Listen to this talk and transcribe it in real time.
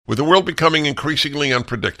With the world becoming increasingly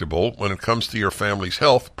unpredictable when it comes to your family's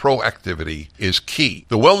health, proactivity is key.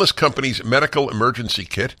 The Wellness Company's Medical Emergency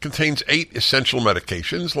Kit contains 8 essential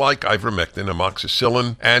medications like ivermectin,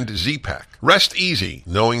 amoxicillin, and Z-Pak. Rest easy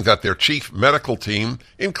knowing that their chief medical team,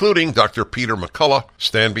 including Dr. Peter McCullough,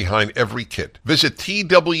 stand behind every kit. Visit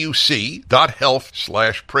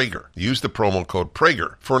twc.health/Prager. Use the promo code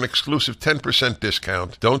Prager for an exclusive 10%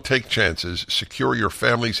 discount. Don't take chances. Secure your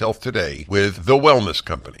family's health today with the Wellness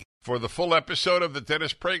Company. For the full episode of the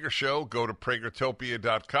Dennis Prager Show, go to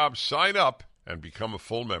pragertopia.com, sign up, and become a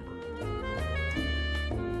full member.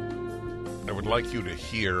 I would like you to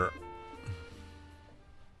hear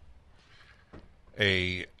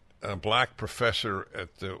a black professor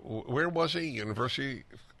at the, where was he? University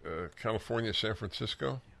of California, San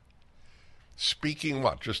Francisco? Speaking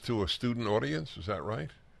what? Just to a student audience? Is that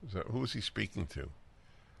right? Who was he speaking to?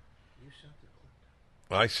 You sent the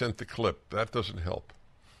clip. I sent the clip. That doesn't help.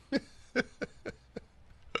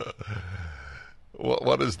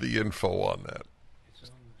 What is the info on that? It's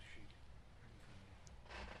on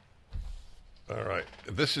the sheet. All right.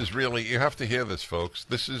 This is really, you have to hear this, folks.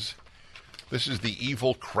 This is the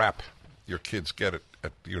evil crap your kids get at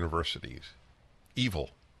universities.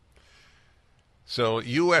 Evil. So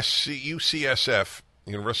UCSF,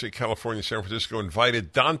 University of California, San Francisco,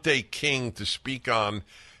 invited Dante King to speak on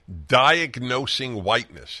diagnosing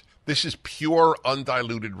whiteness. This is pure,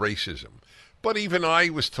 undiluted racism. But even I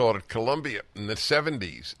was taught at Columbia in the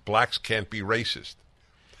 70s, blacks can't be racist.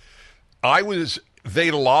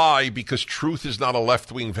 They lie because truth is not a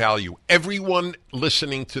left-wing value. Everyone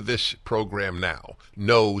listening to this program now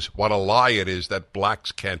knows what a lie it is that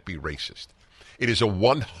blacks can't be racist. It is a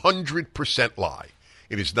 100% lie.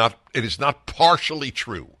 It is not partially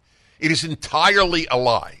true. It is entirely a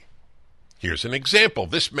lie. Here's an example.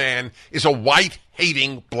 This man is a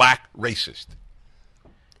white-hating black racist.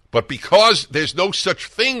 But because there's no such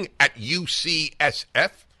thing at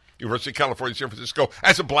UCSF, University of California, San Francisco,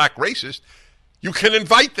 as a black racist, you can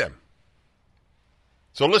invite them.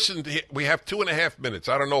 So listen, we have 2.5 minutes.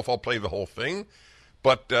 I don't know if I'll play the whole thing,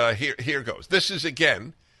 but here goes. Is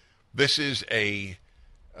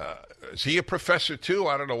he a professor too?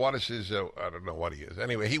 I don't know what is his. I don't know what he is.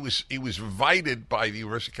 Anyway, he was invited by the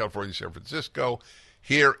University of California, San Francisco.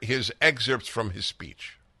 Here, his excerpts from his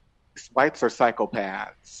speech. Whites are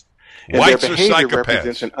psychopaths. And their behavior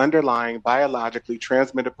represents an underlying biologically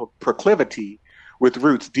transmitted proclivity with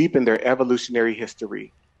roots deep in their evolutionary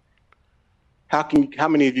history. How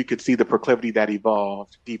many of you could see the proclivity that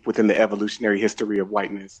evolved deep within the evolutionary history of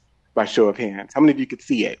whiteness by show of hands? How many of you could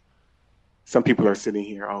see it? Some people are sitting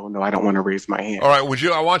here, oh, no, I don't want to raise my hand. All right, I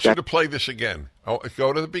want you to play this again.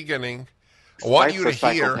 Go to the beginning. I want you to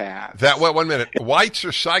hear that. Well, 1 minute. Whites are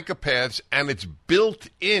psychopaths, and it's built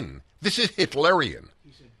in. This is Hitlerian.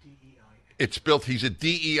 He's a DEI expert. He's a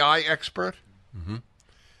DEI expert? Mm-hmm.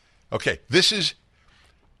 Okay, this is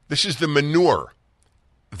the manure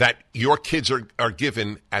that your kids are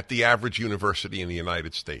given at the average university in the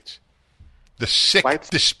United States. The sick,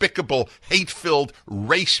 despicable, hate-filled,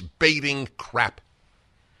 race-baiting crap.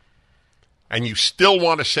 And you still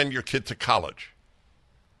want to send your kid to college.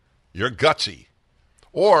 You're gutsy.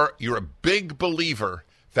 Or you're a big believer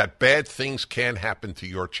that bad things can happen to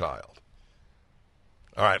your child.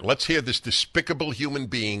 All right, let's hear this despicable human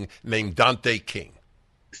being named Dante King.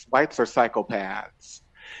 Whites are psychopaths,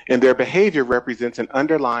 and their behavior represents an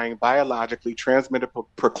underlying biologically transmitted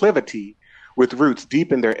proclivity with roots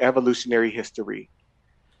deep in their evolutionary history.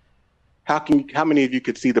 How many of you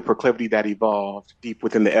could see the proclivity that evolved deep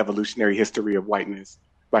within the evolutionary history of whiteness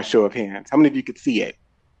by show of hands? How many of you could see it?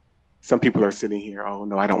 Some people are sitting here, oh,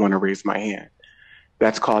 no, I don't want to raise my hand.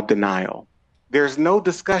 That's called denial. There's no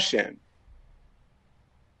discussion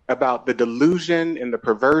about the delusion and the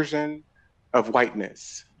perversion of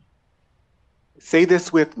whiteness. Say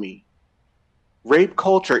this with me. Rape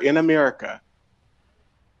culture in America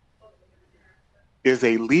is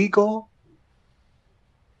a legal,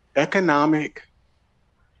 economic,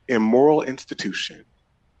 and moral institution.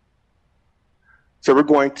 So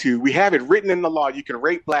we have it written in the law, you can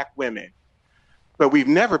rape black women, but we've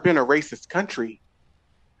never been a racist country.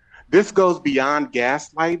 This goes beyond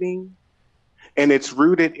gaslighting, and it's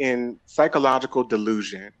rooted in psychological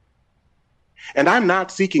delusion. And I'm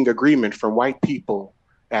not seeking agreement from white people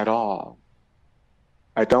at all.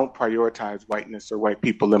 I don't prioritize whiteness or white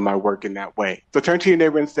people in my work in that way. So turn to your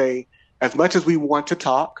neighbor and say, as much as we want to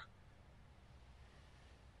talk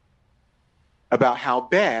about how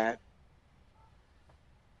bad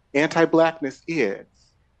anti-blackness is,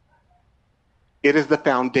 it is the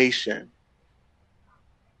foundation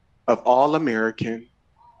of all American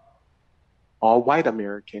all white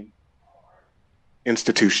American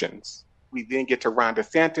institutions. We then get to Ron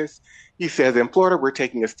DeSantis. He says, in Florida, we're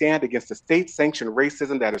taking a stand against the state-sanctioned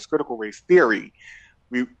racism that is critical race theory.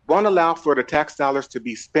 We won't allow Florida tax dollars to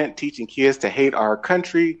be spent teaching kids to hate our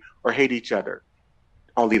country or hate each other,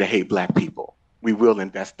 only to hate Black people. We will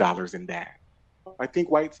invest dollars in that. I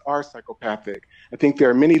think whites are psychopathic. I think there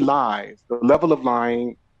are many lies, the level of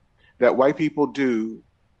lying that white people do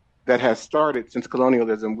that has started since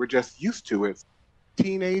colonialism, we're just used to it.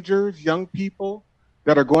 Teenagers, young people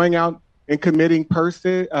that are going out and committing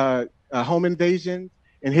home invasions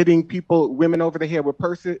and hitting women over the head with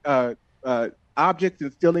objects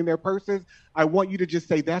and stealing their purses. I want you to just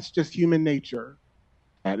say that's just human nature.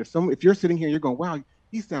 And if you're sitting here, you're going, wow,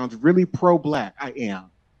 he sounds really pro-Black. I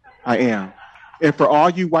am. And for all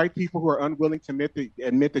you white people who are unwilling to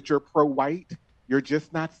admit that you're pro-white, you're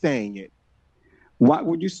just not saying it. What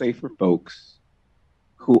would you say for folks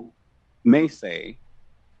who may say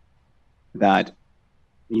that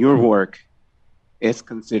your work is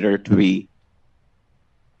considered to be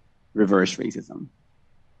reverse racism?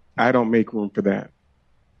 I don't make room for that.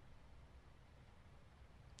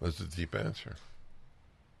 That's a deep answer.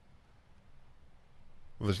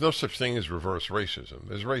 Well, there's no such thing as reverse racism.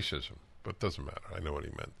 There's racism, but it doesn't matter. I know what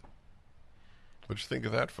he meant. What'd you think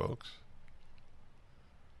of that, folks?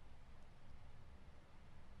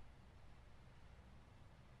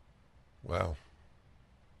 Wow.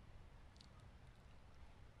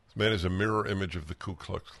 This man is a mirror image of the Ku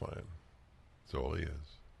Klux Klan. That's all he is.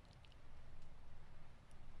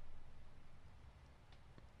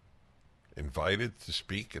 Invited to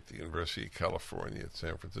speak at the University of California at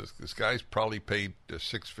San Francisco. This guy's probably paid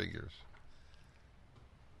 6 figures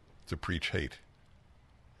to preach hate.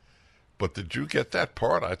 But did you get that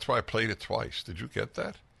part? That's why I played it twice. Did you get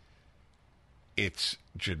that? It's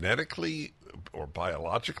genetically or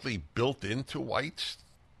biologically built into whites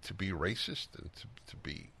to be racist and to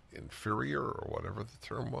be inferior or whatever the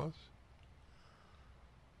term was.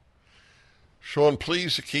 Sean,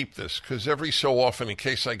 please keep this, because every so often, in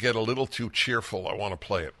case I get a little too cheerful, I want to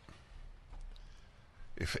play it.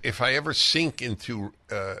 If I ever sink into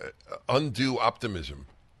undue optimism,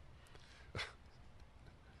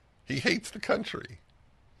 he hates the country.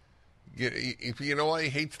 You know why he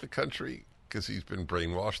hates the country? Because he's been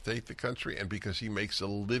brainwashed to hate the country, and because he makes a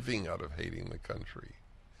living out of hating the country.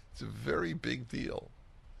 It's a very big deal.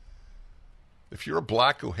 If you're a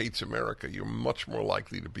black who hates America, you're much more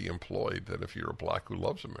likely to be employed than if you're a black who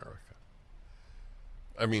loves America.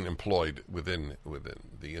 I mean, employed within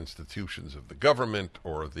the institutions of the government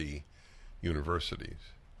or the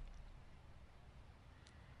universities.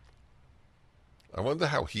 I wonder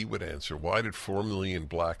how he would answer. Why did 4 million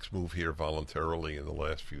blacks move here voluntarily in the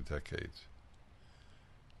last few decades?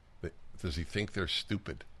 Does he think they're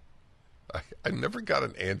stupid? I never got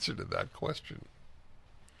an answer to that question.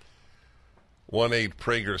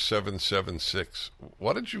 1-8-Prager-776.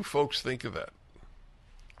 What did you folks think of that?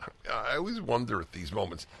 I always wonder at these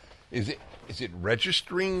moments, is it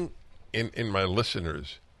registering in my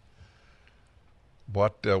listeners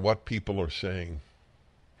what people are saying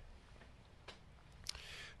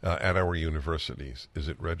at our universities? Is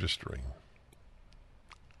it registering?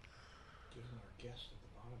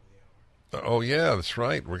 Oh, yeah, that's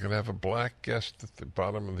right. We're going to have a black guest at the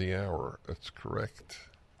bottom of the hour. That's correct.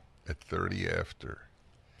 At 30 after,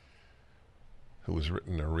 who has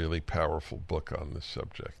written a really powerful book on this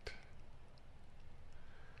subject.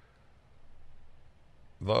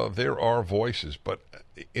 There are voices, but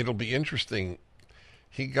it'll be interesting.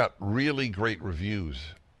 He got really great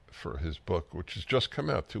reviews for his book, which has just come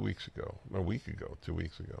out 2 weeks ago. A week ago, 2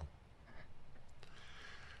 weeks ago.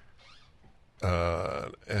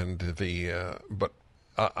 But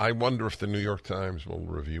I wonder if the New York Times will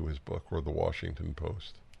review his book or the Washington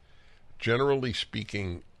Post. Generally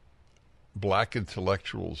speaking, black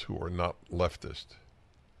intellectuals who are not leftist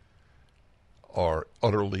are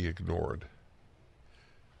utterly ignored.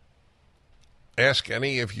 Ask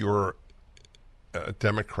any of your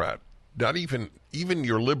Democrat, not even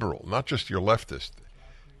your liberal, not just your leftist.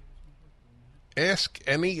 Ask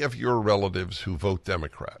any of your relatives who vote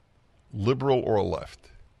Democrat, liberal or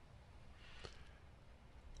left,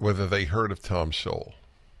 whether they heard of Tom Sowell.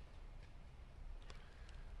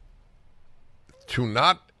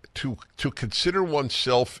 To consider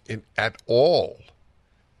oneself at all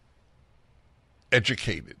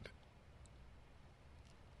educated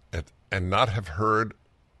and not have heard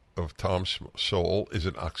of Tom Sowell is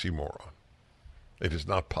an oxymoron. It is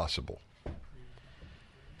not possible.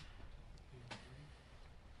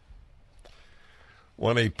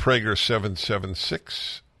 One 8 Prager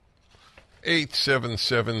 776.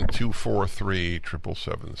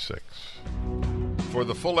 877-243-7776. For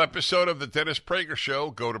the full episode of the Dennis Prager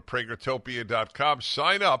Show, go to pragertopia.com,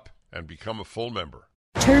 sign up, and become a full member.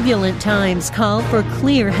 Turbulent times call for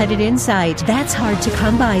clear-headed insight. That's hard to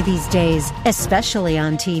come by these days, especially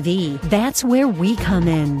on TV. That's where we come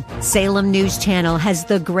in. Salem News Channel has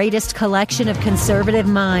the greatest collection of conservative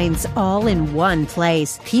minds all in one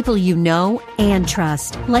place. People you know and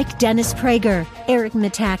trust, like Dennis Prager, Eric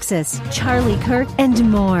Metaxas, Charlie Kirk,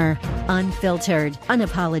 and more. Unfiltered,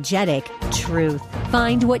 unapologetic truth.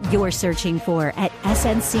 Find what you're searching for at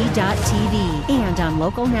snc.tv and on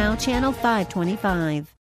Local Now, Channel 525.